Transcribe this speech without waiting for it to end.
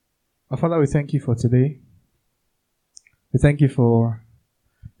Our Father, we thank you for today. We thank you for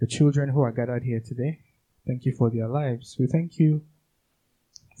the children who are gathered here today. Thank you for their lives. We thank you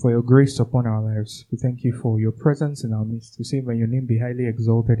for your grace upon our lives. We thank you for your presence in our midst. We say, may your name be highly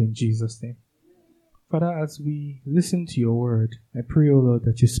exalted in Jesus' name. Father, as we listen to your word, I pray, O Lord,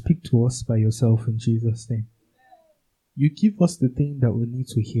 that you speak to us by yourself in Jesus' name. You give us the thing that we need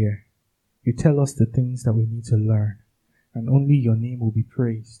to hear. You tell us the things that we need to learn. And only your name will be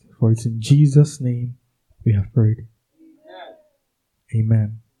praised. For it's in Jesus' name we have prayed.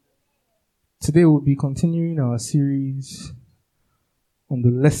 Amen. Today we'll be continuing our series on the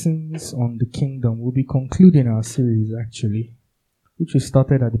lessons on the kingdom. We'll be concluding our series actually, which we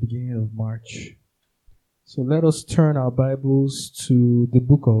started at the beginning of March. So let us turn our Bibles to the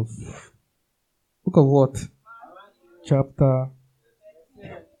book of what? Chapter.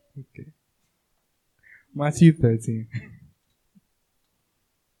 Okay. Matthew 13.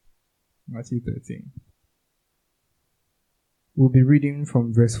 Matthew 13. We'll be reading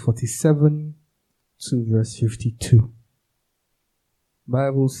from verse 47 to verse 52.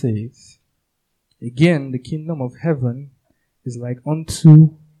 Bible says, again, the kingdom of heaven is like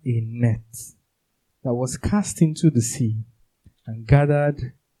unto a net that was cast into the sea and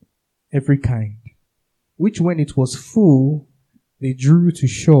gathered every kind, which when it was full, they drew to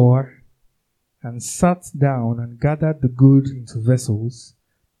shore and sat down and gathered the good into vessels,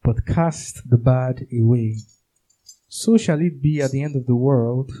 but cast the bad away. So shall it be at the end of the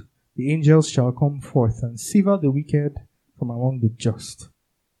world. The angels shall come forth and sever the wicked from among the just,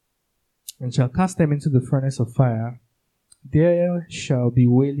 and shall cast them into the furnace of fire. There shall be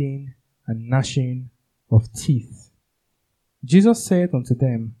wailing and gnashing of teeth. Jesus said unto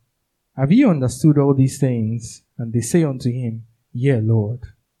them, have ye understood all these things? And they say unto him, yea, Lord.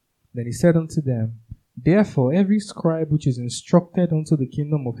 Then he said unto them, therefore every scribe which is instructed unto the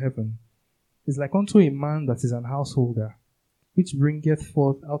kingdom of heaven is like unto a man that is an householder, which bringeth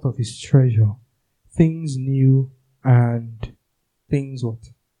forth out of his treasure things new and things what?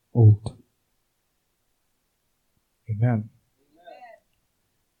 Old. Amen.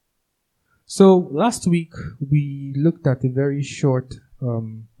 So last week we looked at a very short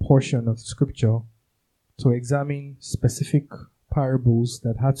portion of scripture to examine specific parables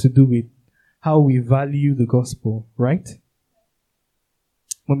that had to do with how we value the gospel, right?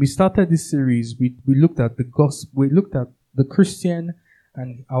 When we started this series, we looked at the gospel, we looked at the Christian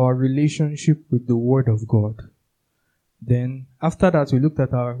and our relationship with the Word of God. Then after that, we looked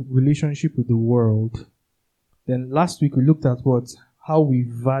at our relationship with the world. Then last week we looked at how we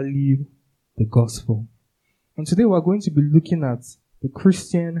value the gospel. And today we're going to be looking at the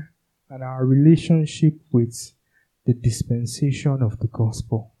Christian and our relationship with the dispensation of the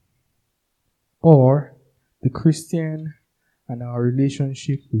gospel, or the Christian and our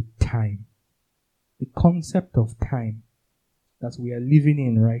relationship with time, the concept of time that we are living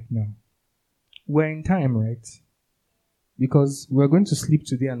in right now. We're in time, right? Because we're going to sleep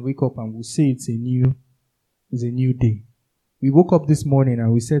today and wake up and we'll say it's a new day. We woke up this morning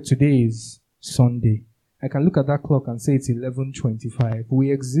and we said today is Sunday. I can look at that clock and say it's 11:25.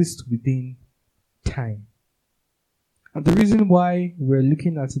 We exist within time. And the reason why we're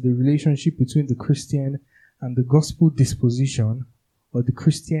looking at the relationship between the Christian and the gospel disposition, or the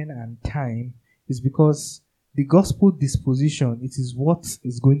Christian and time, is because the gospel disposition, it is what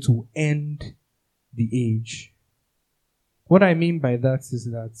is going to end the age. What I mean by that is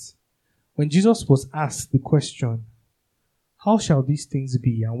that when Jesus was asked the question, how shall these things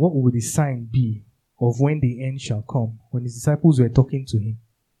be, and what will the sign be of when the end shall come, when his disciples were talking to him,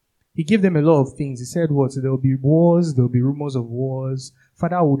 he gave them a lot of things. He said there will be wars, there will be rumors of wars,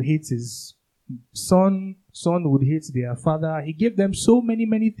 father would hate his son would hate their father. He gave them so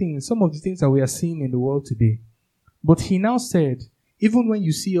many things, some of the things that we are seeing in the world today. But he now said, even when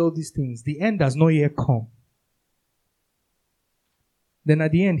you see all these things, the end has not yet come. Then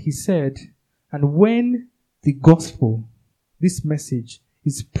at the end he said, and when the gospel, this message,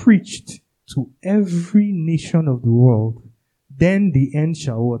 is preached to every nation of the world, then the end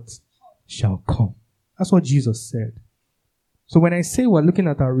shall what? Shall come. That's what Jesus said. So when I say we're looking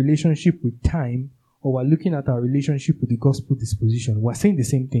at our relationship with time, or we're looking at our relationship with the gospel disposition, we're saying the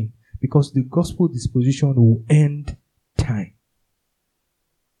same thing. Because the gospel disposition will end time.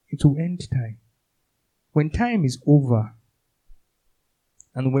 It will end time. When time is over,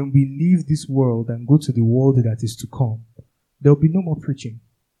 and when we leave this world and go to the world that is to come, there will be no more preaching.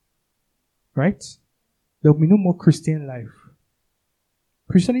 Right? There will be no more Christian life.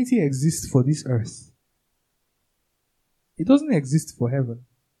 Christianity exists for this earth. It doesn't exist for heaven.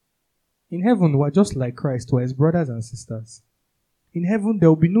 In heaven, we're just like Christ, we're his brothers and sisters. In heaven, there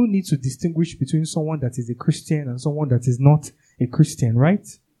will be no need to distinguish between someone that is a Christian and someone that is not a Christian, right?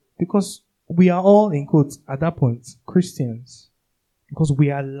 Because we are all, in quotes, at that point, Christians. Because we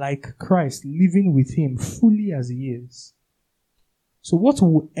are like Christ, living with him fully as he is. So what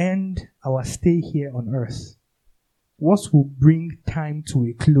will end our stay here on earth? What will bring time to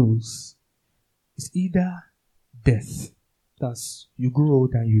a close? Is either death, thus you grow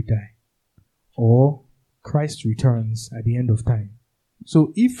old and you die, or Christ returns at the end of time.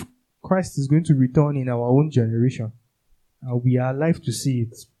 So if Christ is going to return in our own generation, and we are alive to see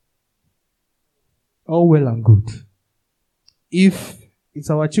it, all well and good. If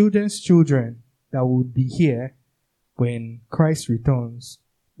it's our children's children that will be here when Christ returns,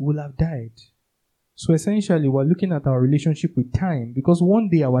 we'll have died. So essentially, we're looking at our relationship with time, because one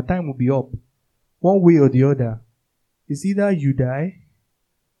day our time will be up, one way or the other. It's either you die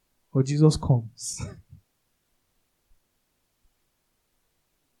or Jesus comes.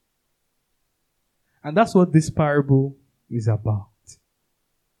 And that's what this parable is about.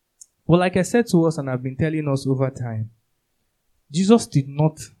 But like I said to us, and I've been telling us over time, Jesus did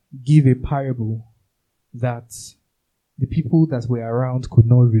not give a parable that the people that were around could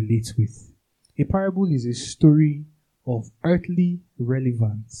not relate with. A parable is a story of earthly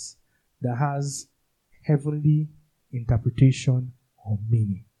relevance that has heavenly interpretation or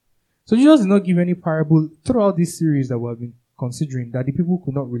meaning. So Jesus did not give any parable throughout this series that we have been considering that the people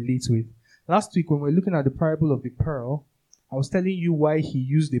could not relate with. Last week, when we were looking at the parable of the pearl, I was telling you why he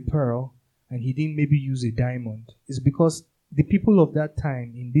used a pearl and he didn't maybe use a diamond. It's because the people of that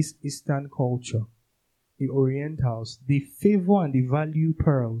time in this Eastern culture, the Orientals, they favor and they value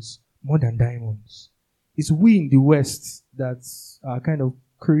pearls more than diamonds. It's we in the West that are kind of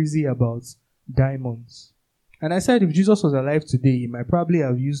crazy about diamonds. And I said if Jesus was alive today, he might probably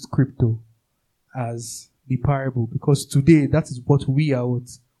have used crypto as the parable, because today that is what we are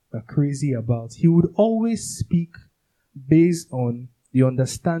crazy about. He would always speak based on the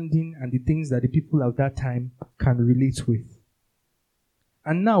understanding and the things that the people of that time can relate with.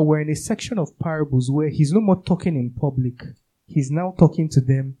 And now we're in a section of parables where he's no more talking in public. He's now talking to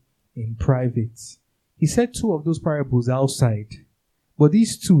them in private. He said 2 of those parables outside, but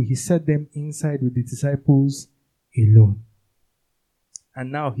these 2, he said them inside with the disciples alone.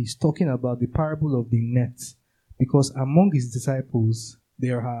 And now he's talking about the parable of the net, because among his disciples,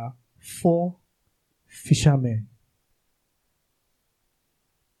 there are 4 fishermen.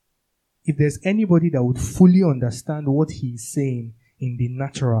 If there's anybody that would fully understand what he's saying in the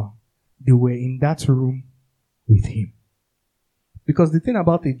natural, they were in that room with him. Because the thing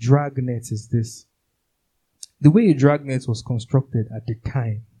about a drag net is this. The way a drag net was constructed at the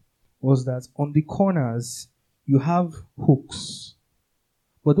time was that on the corners, you have hooks.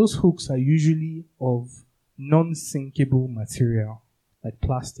 But those hooks are usually of non-sinkable material, like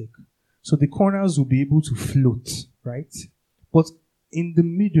plastic. So the corners will be able to float, right? But in the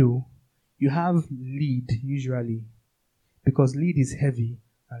middle, you have lead usually, because lead is heavy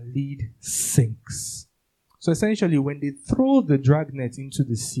and lead sinks. So essentially, when they throw the dragnet into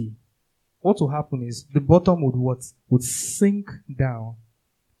the sea, what will happen is the bottom would sink down,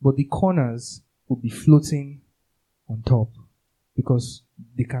 but the corners would be floating on top because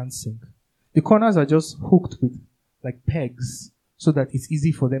they can't sink. The corners are just hooked with like pegs so that it's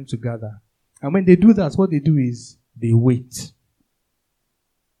easy for them to gather. And when they do that, what they do is they wait.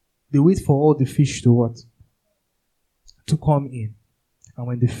 They wait for all the fish to what? To come in. And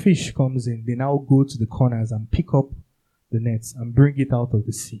when the fish comes in, they now go to the corners and pick up the nets and bring it out of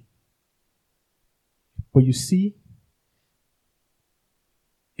the sea. But you see,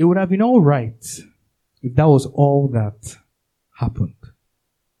 it would have been all right if that was all that happened.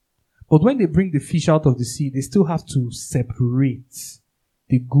 But when they bring the fish out of the sea, they still have to separate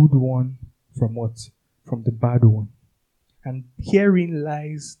the good one from what? From the bad one. And herein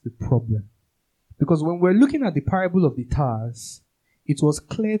lies the problem. Because when we're looking at the parable of the tares, it was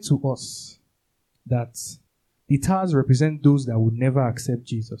clear to us that the tares represent those that would never accept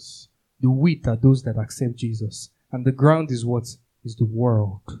Jesus. The wheat are those that accept Jesus. And the ground is what? Is the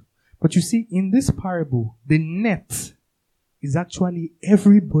world. But you see, in this parable, the net is actually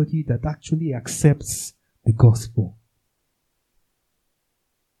everybody that actually accepts the gospel.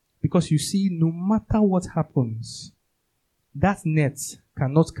 Because you see, no matter what happens, that net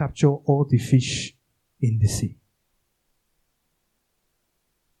cannot capture all the fish in the sea.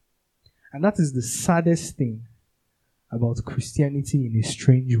 And that is the saddest thing about Christianity in a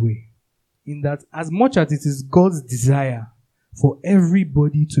strange way. In that as much as it is God's desire for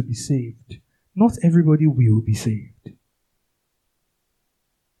everybody to be saved, not everybody will be saved.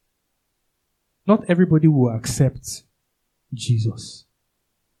 Not everybody will accept Jesus.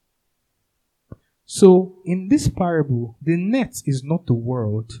 So, in this parable, the net is not the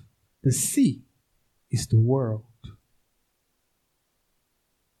world. The sea is the world.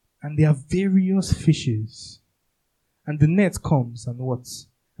 And there are various fishes. And the net comes and what?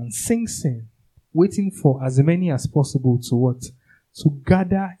 And sinks in, waiting for as many as possible to what? To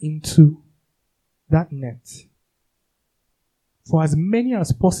gather into that net. For as many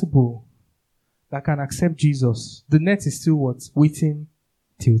as possible that can accept Jesus, the net is still what? Waiting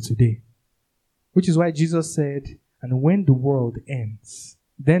till today. Which is why Jesus said, and when the world ends,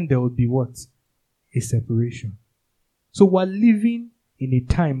 then there will be what? A separation. So we're living in a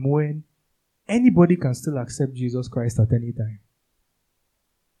time when anybody can still accept Jesus Christ at any time.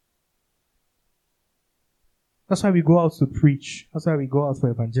 That's why we go out to preach. That's why we go out for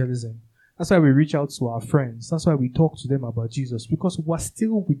evangelism. That's why we reach out to our friends. That's why we talk to them about Jesus. Because we're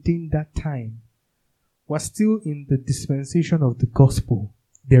still within that time. We're still in the dispensation of the gospel.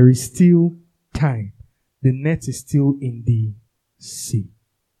 There is still time. The net is still in the sea.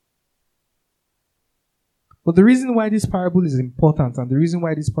 But the reason why this parable is important and the reason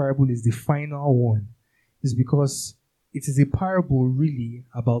why this parable is the final one is because it is a parable really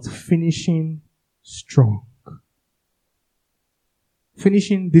about finishing strong.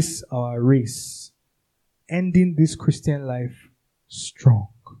 Finishing this our race. Ending this Christian life strong.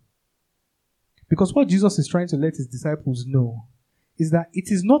 Because what Jesus is trying to let his disciples know is that it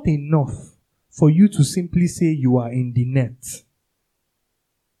is not enough for you to simply say you are in the net.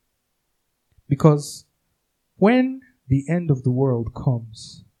 Because when the end of the world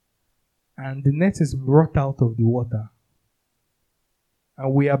comes and the net is brought out of the water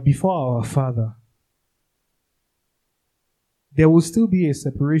and we are before our Father, there will still be a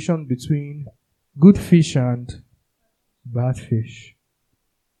separation between good fish and bad fish.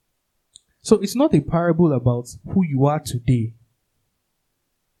 So it's not a parable about who you are today.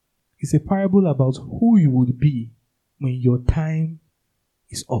 It's a parable about who you would be when your time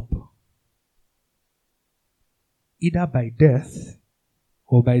is up. Either by death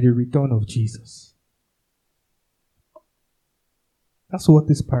or by the return of Jesus. That's what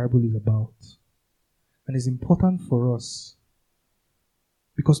this parable is about. And it's important for us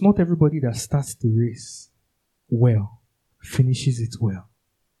because not everybody that starts the race well finishes it well.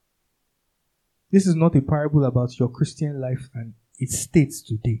 This is not a parable about your Christian life and its state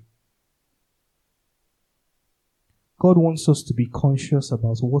today. God wants us to be conscious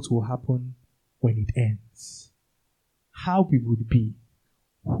about what will happen when it ends. How we would be,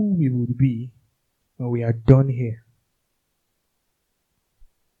 who we would be when we are done here.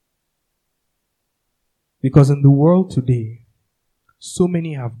 Because in the world today, so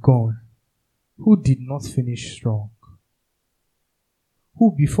many have gone who did not finish strong.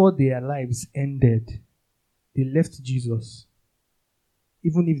 Who before their lives ended, they left Jesus,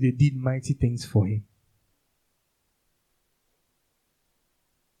 even if they did mighty things for him.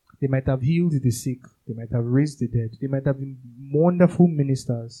 They might have healed the sick. They might have raised the dead. They might have been wonderful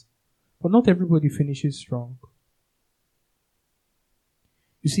ministers. But not everybody finishes strong.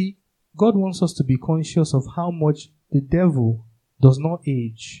 You see, God wants us to be conscious of how much the devil does not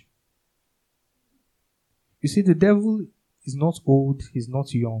age. You see, the devil is not old. He's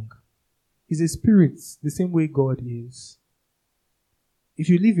not young. He's a spirit, the same way God is. If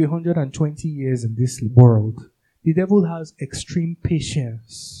you live 120 years in this world, the devil has extreme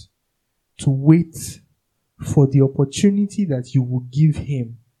patience to wait for the opportunity that you will give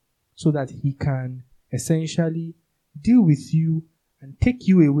him so that he can essentially deal with you and take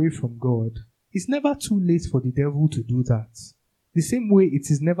you away from God. It's never too late for the devil to do that. The same way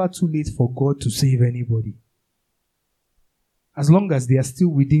it is never too late for God to save anybody. As long as they are still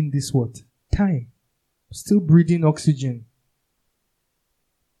within this what? Time. Still breathing oxygen.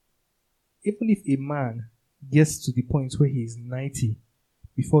 Even if a man gets to the point where he is 90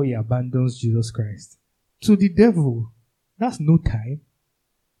 before he abandons Jesus Christ, to the devil, that's no time.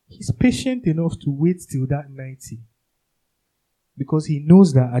 He's patient enough to wait till that 90. Because he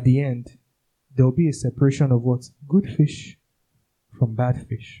knows that at the end, there will be a separation of what? Good fish from bad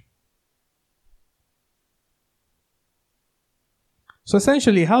fish. So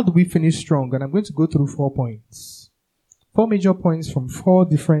essentially, how do we finish strong? And I'm going to go through 4 points. 4 major points from 4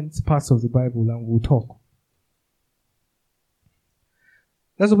 different parts of the Bible, and we'll talk.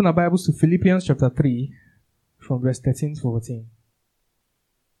 Let's open our Bibles to Philippians chapter 3 from verse 13 to 14.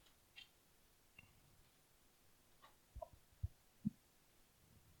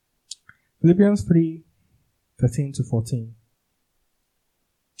 Philippians 3, 13 to 14.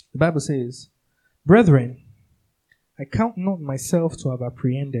 The Bible says, "Brethren, I count not myself to have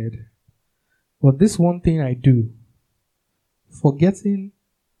apprehended, but this one thing I do, forgetting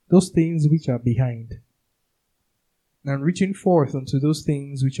those things which are behind, and reaching forth unto those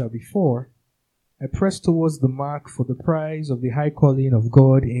things which are before, I press towards the mark for the prize of the high calling of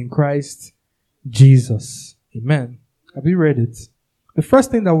God in Christ Jesus. Amen. Have you read it? The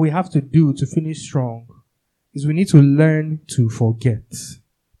first thing that we have to do to finish strong is we need to learn to forget.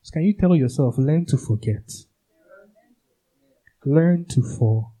 So can you tell yourself, learn to forget? Learn to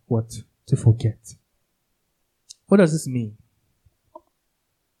To forget. What does this mean?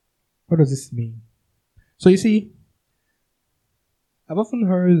 What does this mean? So you see, I've often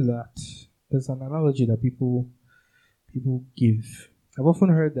heard that there's an analogy that people give. I've often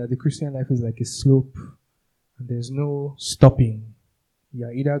heard that the Christian life is like a slope and there's no stopping.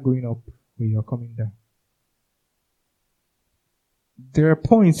 You're either going up or you're coming down. There are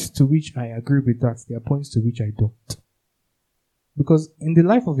points to which I agree with that. There are points to which I don't. Because in the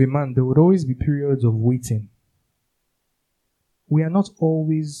life of a man, there would always be periods of waiting. We are not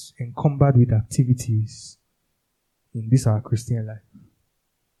always encumbered with activities in this our Christian life.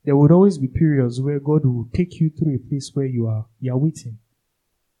 There would always be periods where God will take you through a place where you are waiting.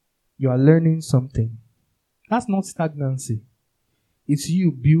 You are learning something. That's not stagnancy. It's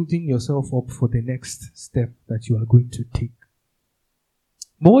you building yourself up for the next step that you are going to take.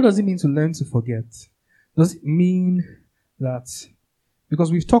 But what does it mean to learn to forget? Does it mean that,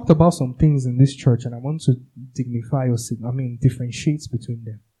 because we've talked about some things in this church and I want to differentiate between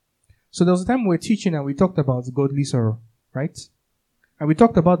them. So there was a time we were teaching and we talked about godly sorrow, right? And we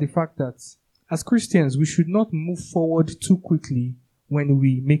talked about the fact that as Christians, we should not move forward too quickly when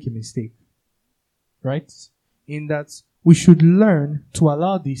we make a mistake, right? In that we should learn to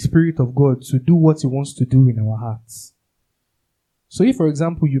allow the Spirit of God to do what He wants to do in our hearts. So if, for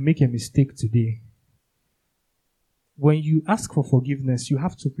example, you make a mistake today, when you ask for forgiveness, you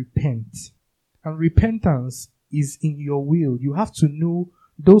have to repent. And repentance is in your will. You have to know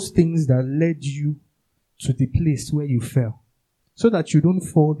those things that led you to the place where you fell, so that you don't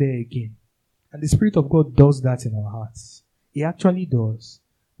fall there again. And the Spirit of God does that in our hearts. He actually does.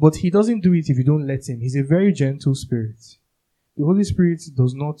 But He doesn't do it if you don't let Him. He's a very gentle Spirit. The Holy Spirit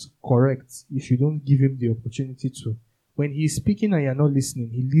does not correct if you don't give Him the opportunity to. When He is speaking and you're not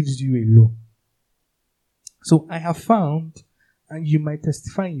listening, He leaves you alone. So I have found, and you might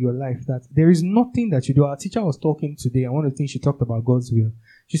testify in your life, that there is nothing that you do. Our teacher was talking today, and one of the things she talked about God's will.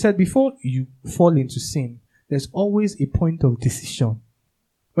 She said, before you fall into sin, there's always a point of decision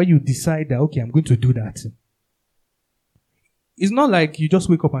where you decide that, okay, I'm going to do that. It's not like you just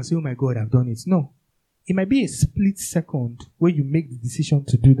wake up and say, oh my God, I've done it. No. It might be a split second where you make the decision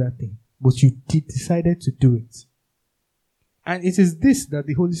to do that thing, but you decided to do it. And it is this that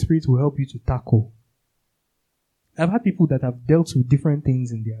the Holy Spirit will help you to tackle. I've had people that have dealt with different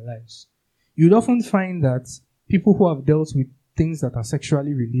things in their lives. You'd often find that people who have dealt with things that are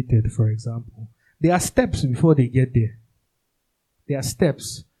sexually related, for example, there are steps before they get there. There are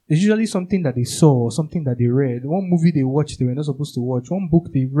steps. There's usually something that they saw or something that they read. One movie they watched they were not supposed to watch. One book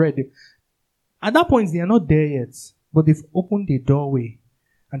they read. At that point, they are not there yet. But they've opened the doorway.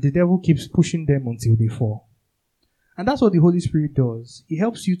 And the devil keeps pushing them until they fall. And that's what the Holy Spirit does. He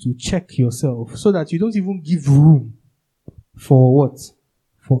helps you to check yourself so that you don't even give room for what?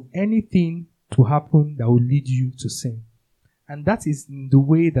 For anything to happen that will lead you to sin. And that is in the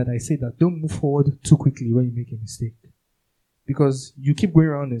way that I say that don't move forward too quickly when you make a mistake. Because you keep going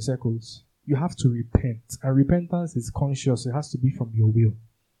around in circles. You have to repent. And repentance is conscious. It has to be from your will.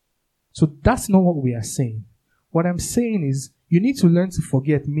 So that's not what we are saying. What I'm saying is you need to learn to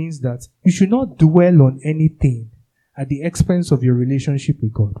forget means that you should not dwell on anything at the expense of your relationship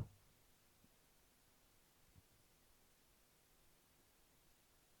with God.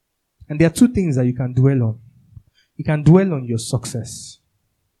 And there are two things that you can dwell on. You can dwell on your success.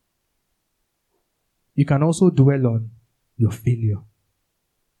 You can also dwell on your failure.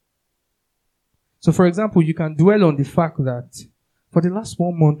 So for example, you can dwell on the fact that for the last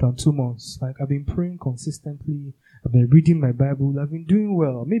 1 month and 2 months, like I've been praying consistently, I've been reading my Bible, I've been doing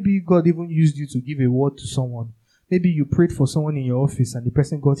well. Maybe God even used you to give a word to someone. Maybe you prayed for someone in your office and the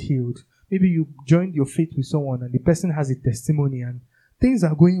person got healed. Maybe you joined your faith with someone and the person has a testimony and things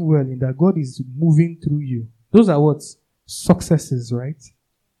are going well in that God is moving through you. Those are what? Successes, right?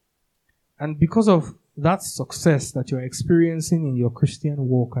 And because of that success that you're experiencing in your Christian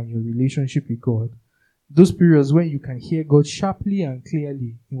walk and your relationship with God, those periods when you can hear God sharply and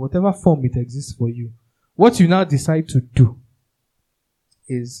clearly in whatever form it exists for you, what you now decide to do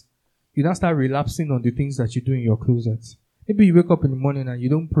is you now start relapsing on the things that you do in your closet. Maybe you wake up in the morning and you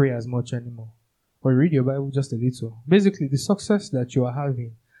don't pray as much anymore. Or you read your Bible just a little. Basically, the success that you are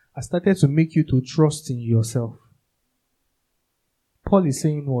having has started to make you to trust in yourself. Paul is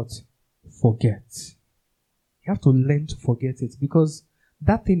saying what? Forget. You have to learn to forget it because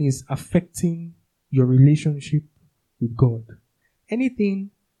that thing is affecting your relationship with God.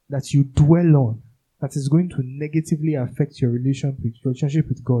 Anything that you dwell on that is going to negatively affect your relationship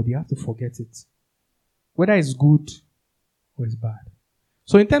with God, you have to forget it. Whether it's good or it's bad.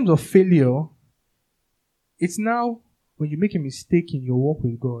 So in terms of failure, it's now when you make a mistake in your walk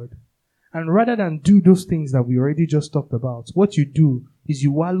with God, and rather than do those things that we already just talked about, what you do is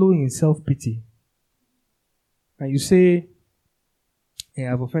you wallow in self-pity. And you say, hey,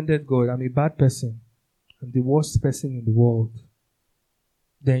 I've offended God, I'm a bad person. I'm the worst person in the world.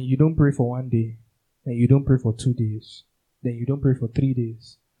 Then you don't pray for 1 day. Then you don't pray for 2 days. Then you don't pray for 3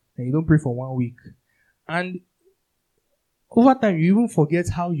 days. Then you don't pray for 1 week. And over time, you even forget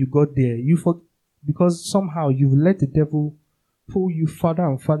how you got there. Because somehow you've let the devil pull you further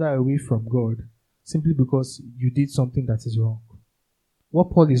and further away from God simply because you did something that is wrong. What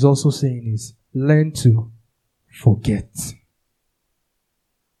Paul is also saying is, learn to forget.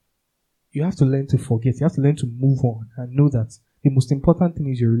 You have to learn to forget. You have to learn to move on and know that the most important thing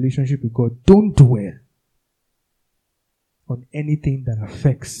is your relationship with God. Don't dwell on anything that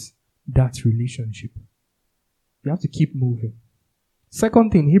affects that relationship. You have to keep moving.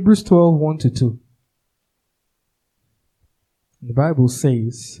 Second thing, Hebrews 12, 1-2. The Bible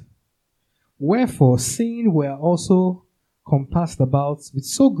says, wherefore, seeing we are also compassed about with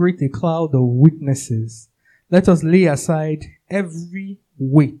so great a cloud of witnesses, let us lay aside every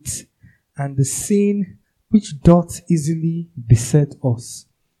weight and the sin which doth easily beset us,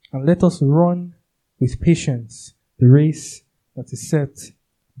 and let us run with patience the race that is set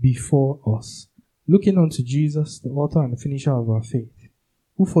before us, looking unto Jesus, the author and the finisher of our faith,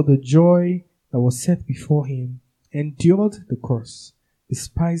 who for the joy that was set before him endured the cross,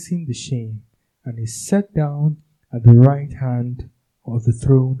 despising the shame, and is set down at the right hand of the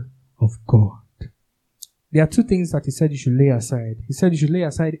throne of God. There are two things that he said you should lay aside. He said you should lay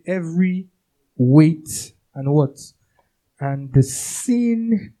aside every weight and what? And the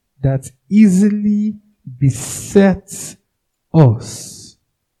sin that easily besets us.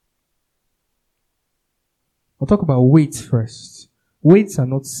 I'll talk about weights first. Weights are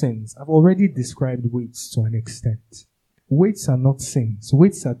not sins. I've already described weights to an extent. Weights are not sins.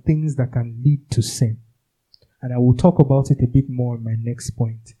 Weights are things that can lead to sin. And I will talk about it a bit more in my next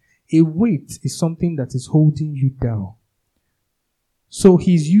point. A weight is something that is holding you down. So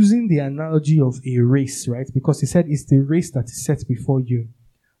he's using the analogy of a race, right? Because he said it's the race that is set before you.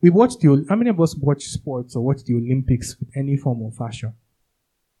 How many of us watch sports or watch the Olympics with any form of fashion?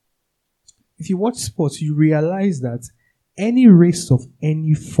 If you watch sports, you realize that any race of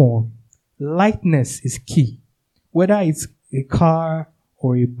any form, lightness is key. Whether it's a car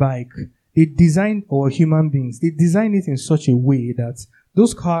or a bike, or human beings, they design it in such a way that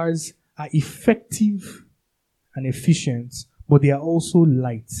those cars are effective and efficient, but they are also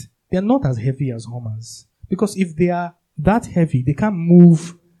light. They are not as heavy as Hummers. Because if they are that heavy, they can't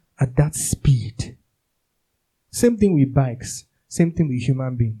move at that speed. Same thing with bikes. Same thing with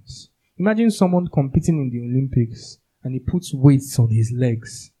human beings. Imagine someone competing in the Olympics and he puts weights on his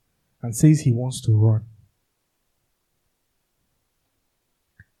legs and says he wants to run.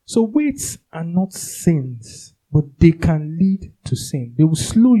 So weights are not sins, but they can lead to sin. They will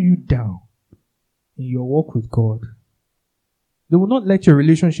slow you down in your walk with God. They will not let your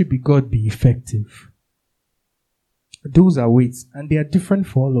relationship with God be effective. Those are weights, and they are different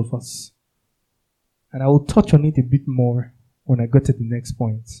for all of us. And I will touch on it a bit more when I get to the next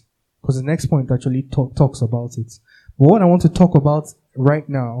point, because the next point actually talks about it. But what I want to talk about right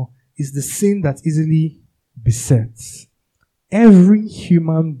now is the sin that easily besets. Every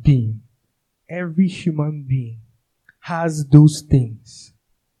human being has those things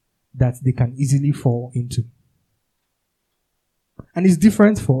that they can easily fall into. And it's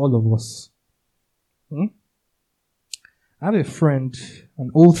different for all of us. I have a friend,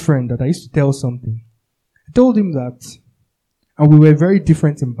 an old friend, that I used to tell something. I told him that, and we were very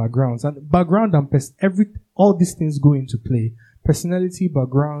different in backgrounds. And background and all these things go into play. Personality,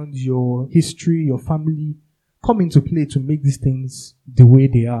 background, your history, your family come into play to make these things the way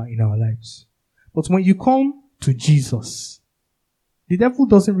they are in our lives. But when you come to Jesus, the devil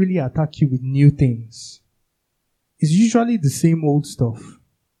doesn't really attack you with new things. It's usually the same old stuff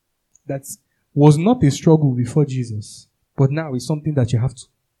that was not a struggle before Jesus, but now it's something that you have to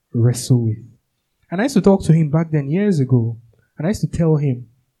wrestle with. And I used to talk to him back then years ago, and I used to tell him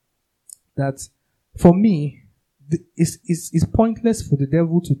that for me, it's pointless for the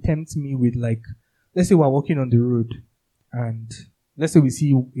devil to tempt me with, like, let's say we're walking on the road and let's say we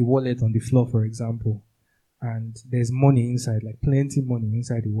see a wallet on the floor, for example, and there's money inside, like plenty money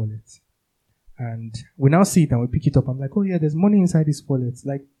inside the wallet. And we now see it and we pick it up. I'm like, oh yeah, there's money inside this wallet.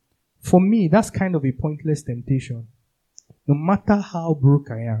 Like, for me, that's kind of a pointless temptation. No matter how broke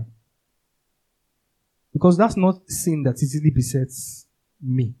I am. Because that's not sin that easily besets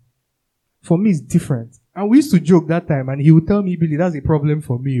me. For me, it's different. And we used to joke that time, and he would tell me, Billy, that's a problem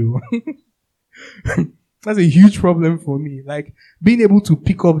for me. That's a huge problem for me. Like, being able to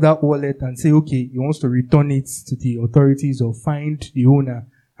pick up that wallet and say, okay, he wants to return it to the authorities or find the owner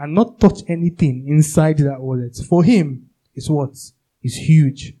and not touch anything inside that wallet. For him, it's what? It's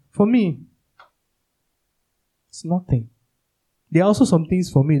huge. For me, it's nothing. There are also some things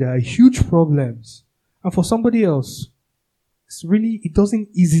for me that are huge problems. And for somebody else, it doesn't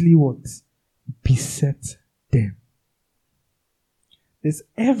easily what? Beset them.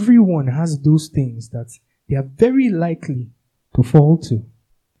 Everyone has those things that they are very likely to fall to.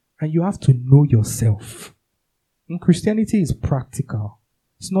 And you have to know yourself. And Christianity is practical.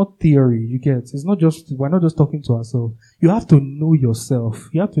 It's not theory, you get. We're not just talking to ourselves. You have to know yourself.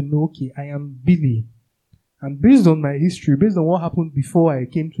 You have to know, okay, I am Billy. And based on my history, based on what happened before I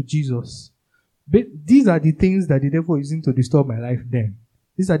came to Jesus, these are the things that the devil is using to disturb my life then.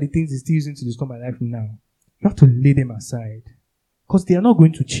 These are the things he's still using to disturb my life now. You have to lay them aside. Because they are not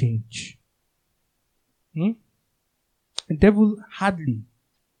going to change. The devil hardly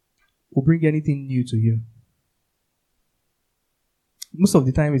will bring anything new to you. Most of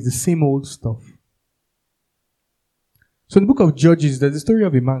the time, it's the same old stuff. So in the book of Judges, there's the story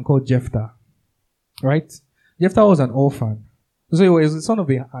of a man called Jephthah. Right? Jephthah was an orphan. So he was the son of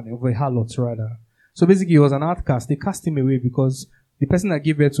a harlot, rather. So basically, he was an outcast. They cast him away because the person that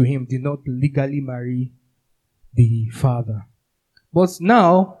gave birth to him did not legally marry the father. But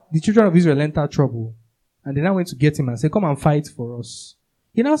now, the children of Israel entered trouble. And they now went to get him and say, come and fight for us.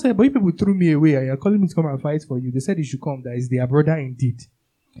 He now said, but you people threw me away and you're calling me to come and fight for you. They said he should come. That is their brother indeed.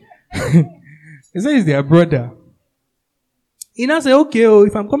 He said it's their brother. He now said, okay,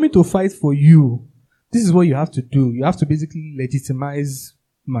 if I'm coming to fight for you, this is what you have to do. You have to basically legitimize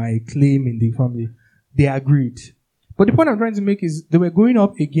my claim in the family. They agreed. But the point I'm trying to make is they were going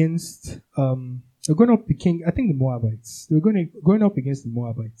up against, they're going up the king, I think the Moabites. They were going up against the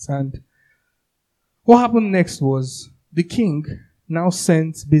Moabites. And what happened next was the king now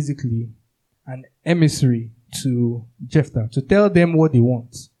sent basically an emissary to Jephthah to tell them what they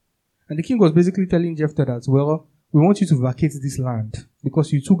want. And the king was basically telling Jephthah that, well, we want you to vacate this land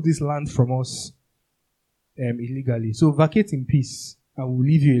because you took this land from us illegally. So vacate in peace and we'll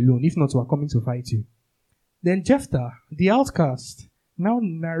leave you alone. If not, we're coming to fight you. Then Jephthah, the outcast, now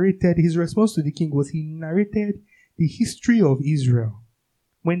narrated, his response to the king was he narrated the history of Israel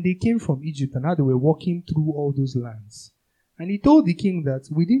when they came from Egypt and how they were walking through all those lands. And he told the king that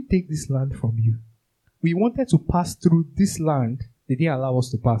we didn't take this land from you. We wanted to pass through this land. They didn't allow us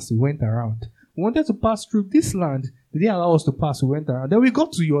to pass. We went around. We wanted to pass through this land. They didn't allow us to pass. We went around. Then we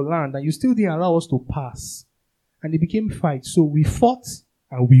got to your land and you still didn't allow us to pass. And it became fight. So we fought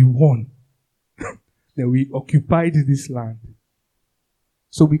and we won. Then we occupied this land.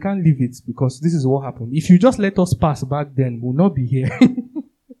 So we can't leave it because this is what happened. If you just let us pass back then, we'll not be here.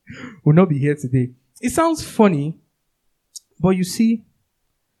 We'll not be here today. It sounds funny, but you see,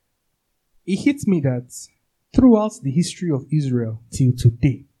 it hits me that throughout the history of Israel till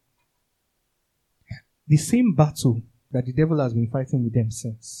today, the same battle that the devil has been fighting with them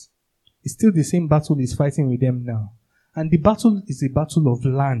since is still the same battle he's fighting with them now. And the battle is a battle of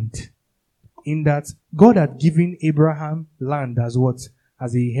land. In that God had given Abraham land as what?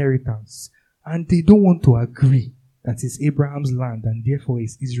 As a inheritance. And they don't want to agree that it's Abraham's land and therefore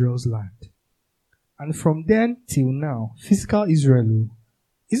it's Israel's land. And from then till now, physical Israel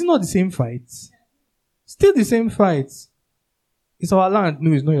is not the same fight. Still the same fight. It's our land.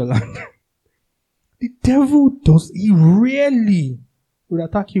 No, it's not your land. The devil he rarely would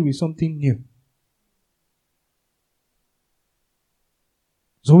attack you with something new.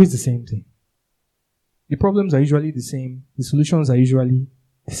 It's always the same thing. The problems are usually the same. The solutions are usually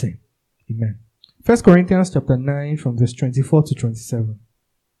the same. Amen. 1 Corinthians chapter 9 from verse 24 to 27.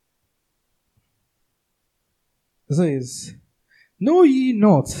 It says, know ye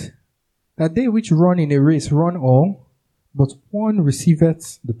not that they which run in a race run all, but one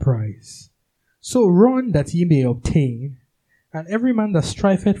receiveth the prize. So run that ye may obtain, and every man that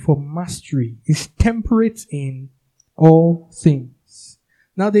striveth for mastery is temperate in all things.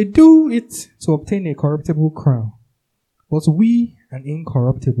 Now they do it to obtain a corruptible crown, but we an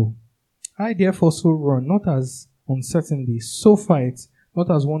incorruptible. I therefore so run, not as uncertainly, so fight,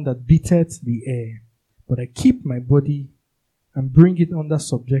 not as one that beateth the air, but I keep my body and bring it under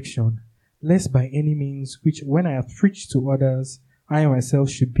subjection, lest by any means, which when I have preached to others, I myself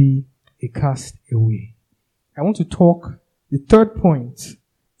should be a cast away. I want to talk, the third point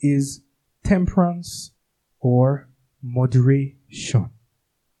is temperance or moderation.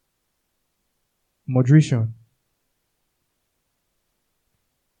 Moderation.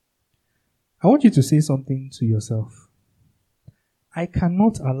 I want you to say something to yourself. I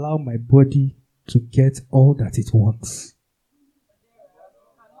cannot allow my body to get all that it wants.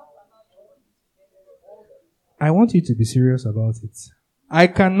 I want you to be serious about it. I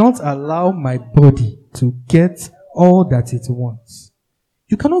cannot allow my body to get all that it wants.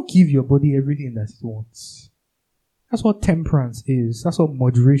 You cannot give your body everything that it wants. That's what temperance is. That's what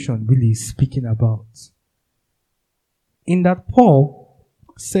moderation really is speaking about. In that Paul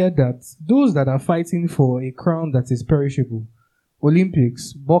said that those that are fighting for a crown that is perishable,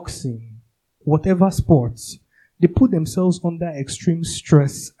 Olympics, boxing, whatever sports, they put themselves under extreme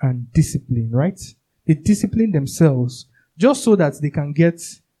stress and discipline, right? They discipline themselves just so that they can get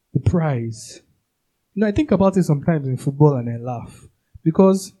the prize. I think about it sometimes in football and I laugh.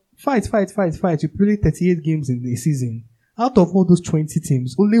 Because fight. You play 38 games in a season. Out of all those 20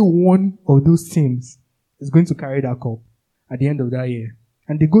 teams, only one of those teams is going to carry that cup at the end of that year.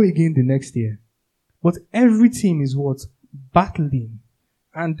 And they go again the next year. But every team is what? Battling.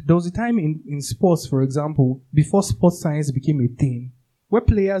 And there was a time in sports, for example, before sports science became a thing, where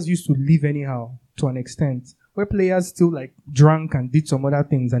players used to live anyhow to an extent, where players still drank and did some other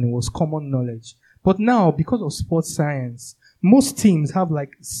things and it was common knowledge. But now, because of sports science, most teams have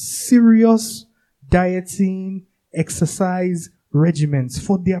serious dieting, exercise regimens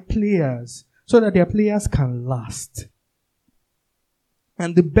for their players so that their players can last.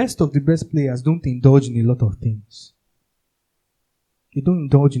 And the best of the best players don't indulge in a lot of things. They don't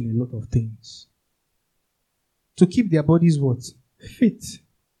indulge in a lot of things. To keep their bodies what? Fit.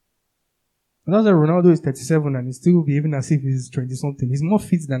 And that's why Ronaldo is 37 and he's still behaving as if he's 20-something. He's more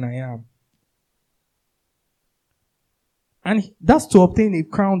fit than I am. And that's to obtain a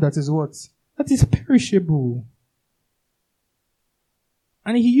crown that is what? That is perishable.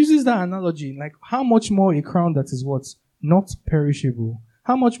 And he uses that analogy, how much more a crown that is what? Not perishable.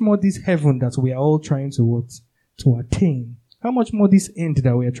 How much more this heaven that we are all trying to what? To attain. How much more this end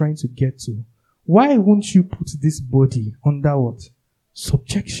that we are trying to get to. Why won't you put this body under what?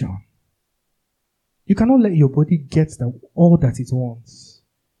 Subjection. You cannot let your body get all that it wants.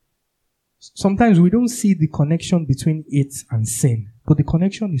 Sometimes we don't see the connection between it and sin, but the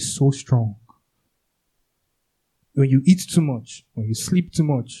connection is so strong. When you eat too much, when you sleep too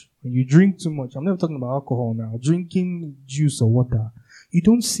much, when you drink too much, I'm never talking about alcohol now, drinking juice or water, you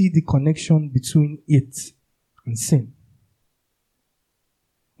don't see the connection between it and sin.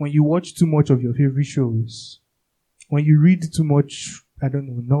 When you watch too much of your favorite shows, when you read too much,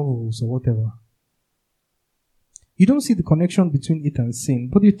 novels or whatever, you don't see the connection between it and sin.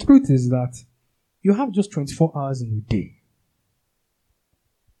 But the truth is that you have just 24 hours in a day.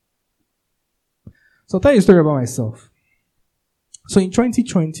 So I'll tell you a story about myself. So in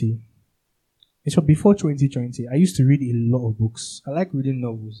 2020, before 2020, I used to read a lot of books. I like reading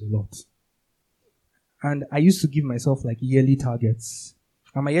novels a lot. And I used to give myself yearly targets.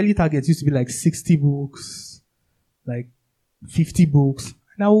 And my yearly targets used to be 60 books, 50 books.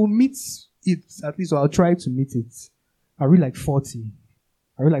 And I will meet it, at least, or I'll try to meet it. I read 40.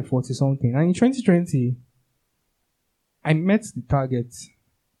 I read 40 something. And in 2020, I met the target,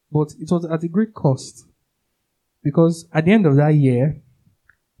 but it was at a great cost. Because at the end of that year,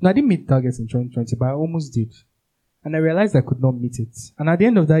 I didn't meet targets in 2020, but I almost did. And I realized I could not meet it. And at the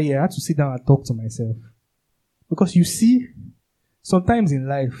end of that year, I had to sit down and talk to myself. Because you see, sometimes in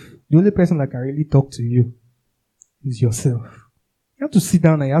life, the only person that can really talk to you is yourself. You have to sit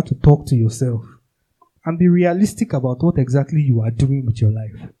down and you have to talk to yourself and be realistic about what exactly you are doing with your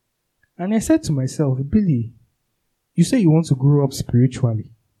life. And I said to myself, Billy, you say you want to grow up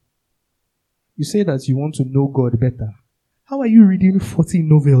spiritually. You say that you want to know God better. How are you reading 40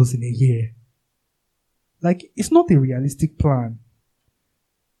 novels in a year? It's not a realistic plan.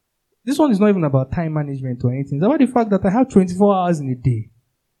 This one is not even about time management or anything. It's about the fact that I have 24 hours in a day.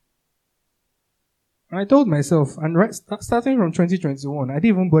 And I told myself, and starting from 2021, I didn't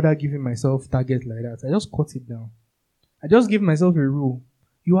even bother giving myself targets like that. I just cut it down. I just gave myself a rule.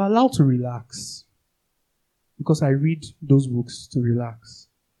 You are allowed to relax. Because I read those books to relax.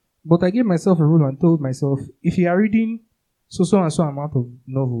 But I gave myself a rule and told myself, if you are reading so and so amount of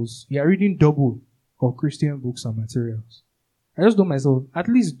novels, you are reading double of Christian books and materials. I just told myself, at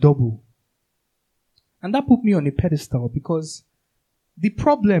least double. And that put me on a pedestal because the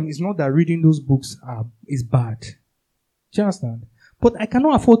problem is not that reading those books is bad. Do you understand? But I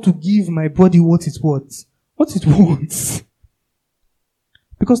cannot afford to give my body what it wants. What it wants.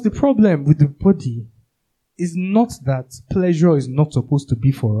 Because the problem with the body is not that pleasure is not supposed to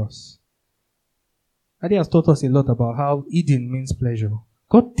be for us. Adi has taught us a lot about how Eden means pleasure.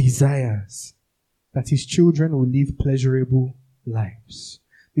 God desires that his children will live pleasurable lives.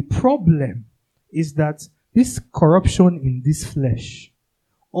 The problem is that this corruption in this flesh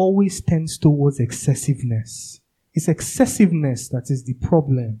always tends towards excessiveness. It's excessiveness that is the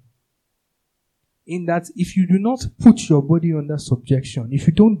problem. In that if you do not put your body under subjection, if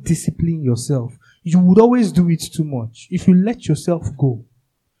you don't discipline yourself, you would always do it too much. If you let yourself go,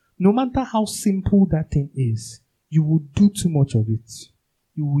 no matter how simple that thing is, you will do too much of it.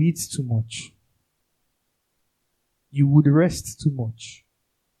 You will eat too much. You would rest too much.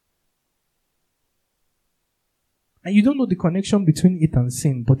 And you don't know the connection between it and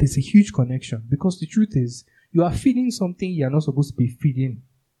sin, but it's a huge connection. Because the truth is, you are feeding something you are not supposed to be feeding.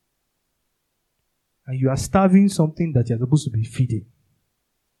 And you are starving something that you are supposed to be feeding.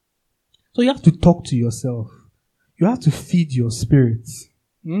 So you have to talk to yourself. You have to feed your spirit.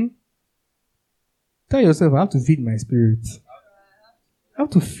 Tell yourself, I have to feed my spirit. I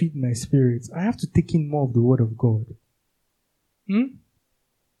have to feed my spirit. I have to take in more of the word of God. And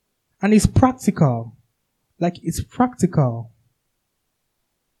it's practical. Like, it's practical.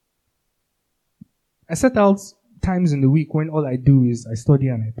 I set out times in the week when all I do is I study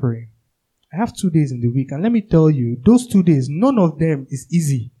and I pray. I have 2 days in the week. And let me tell you, those 2 days, none of them is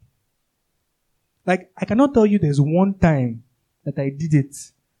easy. Like, I cannot tell you there's one time that I did it.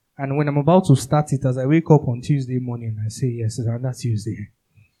 And when I'm about to start it, as I wake up on Tuesday morning, I say, yes, it's another Tuesday.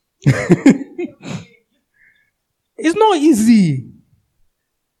 It's not easy.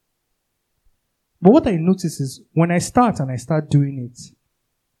 But what I notice is when I start and I start doing it,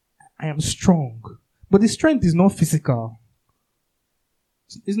 I am strong. But the strength is not physical.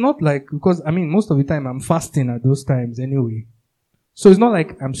 It's not like, because, most of the time I'm fasting at those times anyway. So it's not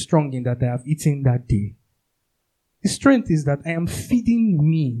like I'm strong in that I have eaten that day. The strength is that I am feeding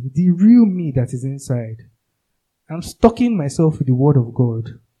me, the real me that is inside. I'm stocking myself with the word of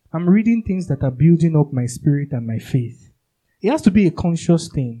God. I'm reading things that are building up my spirit and my faith. It has to be a conscious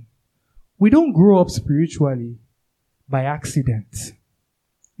thing. We don't grow up spiritually by accident.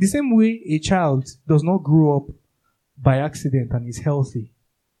 The same way a child does not grow up by accident and is healthy.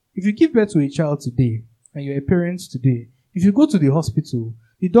 If you give birth to a child today, and you're a parent today, if you go to the hospital,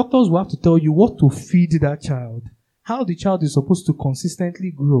 the doctors will have to tell you what to feed that child, how the child is supposed to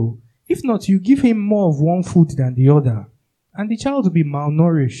consistently grow. If not, you give him more of one food than the other, and the child will be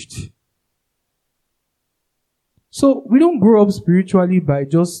malnourished. So we don't grow up spiritually by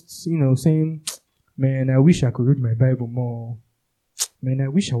just, saying, man, I wish I could read my Bible more. Man, I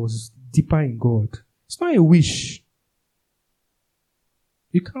wish I was deeper in God. It's not a wish.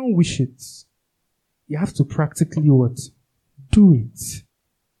 You can't wish it. You have to practically what? Do it.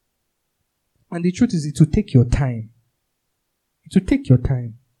 And the truth is, it will take your time. It will take your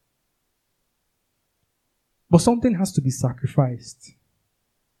time. But something has to be sacrificed.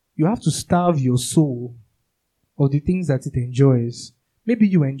 You have to starve your soul of the things that it enjoys. Maybe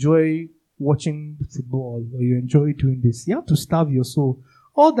you enjoy watching football or you enjoy doing this. You have to starve your soul.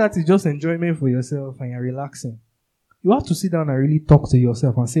 All that is just enjoyment for yourself and you're relaxing. You have to sit down and really talk to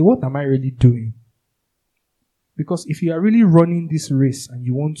yourself and say, what am I really doing? Because if you are really running this race and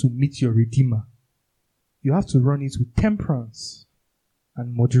you want to meet your Redeemer, you have to run it with temperance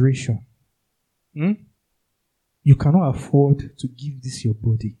and moderation. You cannot afford to give this your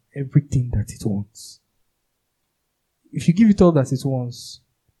body everything that it wants. If you give it all that it wants,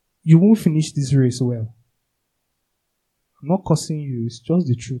 you won't finish this race well. I'm not cursing you, it's just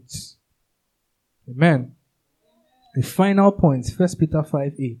the truth. Amen. The final point, 1 Peter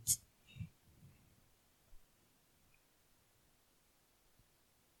 5:8.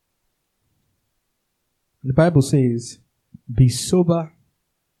 The Bible says, be sober,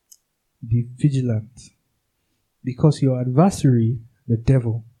 be vigilant, because your adversary, the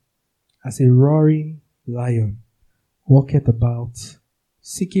devil, as a roaring lion, walketh about,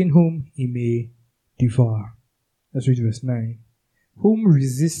 seeking whom he may devour. Let's read verse 9. Whom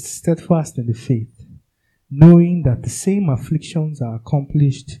resist steadfast in the faith, knowing that the same afflictions are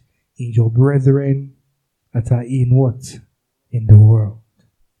accomplished in your brethren that are in what? In the world.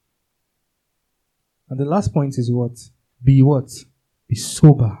 And the last point is what? Be what? Be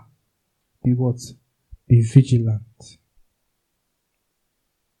sober. Be what? Be vigilant.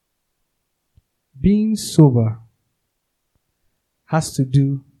 Being sober has to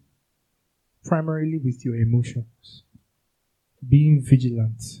do primarily with your emotions. Being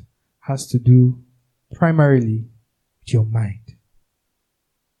vigilant has to do primarily with your mind.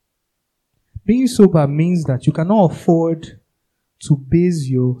 Being sober means that you cannot afford to base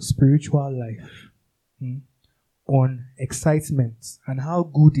your spiritual life on excitement and how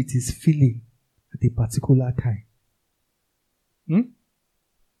good it is feeling at a particular time.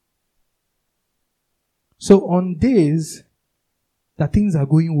 So on days that things are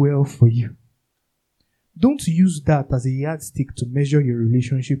going well for you, don't use that as a yardstick to measure your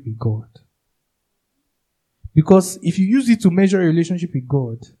relationship with God. Because if you use it to measure your relationship with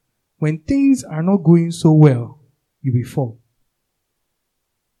God, when things are not going so well, you will fall.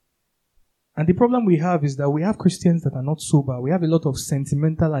 And the problem we have is that we have Christians that are not sober. We have a lot of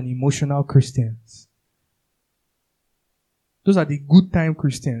sentimental and emotional Christians. Those are the good time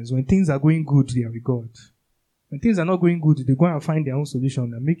Christians. When things are going good, they are with God. When things are not going good, they go and find their own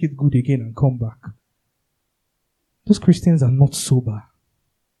solution and make it good again and come back. Those Christians are not sober.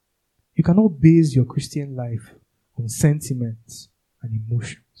 You cannot base your Christian life on sentiments and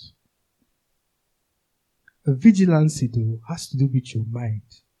emotions. A vigilancy, though, has to do with your mind.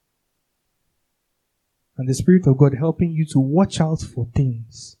 And the Spirit of God helping you to watch out for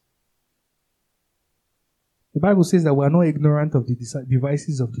things. The Bible says that we are not ignorant of the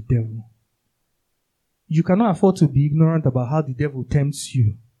devices of the devil. You cannot afford to be ignorant about how the devil tempts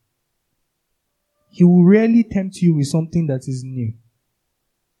you. He will rarely tempt you with something that is new.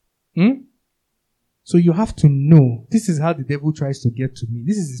 So you have to know, this is how the devil tries to get to me.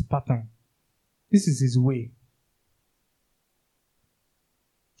 This is his pattern. This is his way.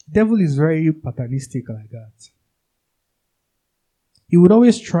 The devil is very patternistic like that. He would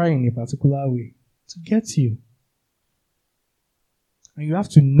always try in a particular way to get you. And you have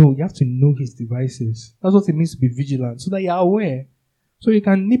to know his devices. That's what it means to be vigilant, so that you are aware, so you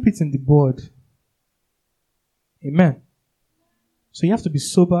can nip it in the bud. Amen. So you have to be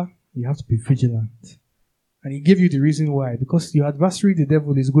sober, you have to be vigilant. And he gave you the reason why. Because your adversary, the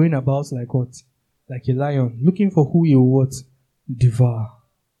devil, is going about like what? Like a lion, looking for who he will what? Devour.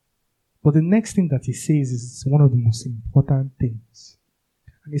 But the next thing that he says is one of the most important things.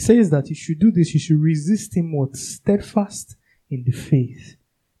 And he says that you should do this, you should resist him what? Steadfast in the faith,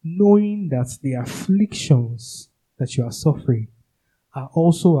 knowing that the afflictions that you are suffering are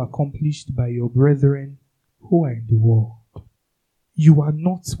also accomplished by your brethren who are in the world. You are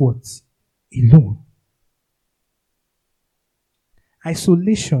not what? Alone.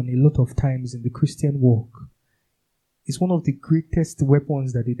 Isolation, a lot of times in the Christian walk, is one of the greatest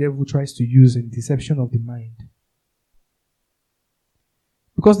weapons that the devil tries to use in deception of the mind.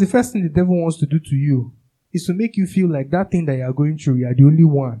 Because the first thing the devil wants to do to you is to make you feel like that thing that you are going through, you are the only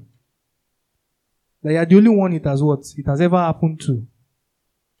one. That you are the only one it has what? It has ever happened to.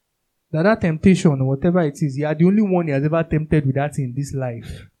 That temptation or whatever it is, you are the only one he has ever tempted with that in this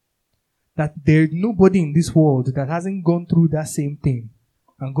life. That there is nobody in this world that hasn't gone through that same thing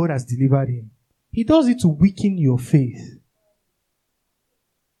and God has delivered him. He does it to weaken your faith.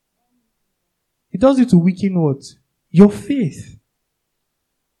 He does it to weaken what? Your faith.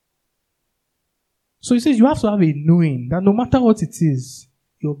 So he says you have to have a knowing that no matter what it is,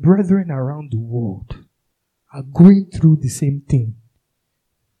 your brethren around the world are going through the same thing.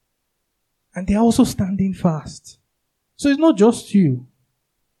 And they are also standing fast. So it's not just you.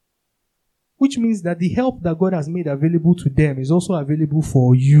 Which means that the help that God has made available to them is also available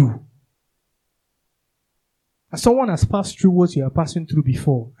for you. As someone has passed through what you are passing through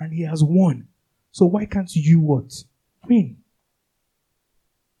before, and he has won. So why can't you what? Win.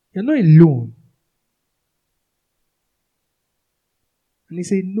 You're not alone. And he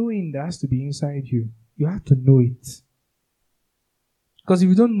said, knowing that has to be inside you. You have to know it. Because if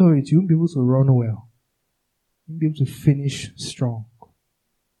you don't know it, you won't be able to run well. You won't be able to finish strong.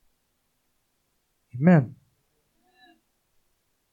 Amen.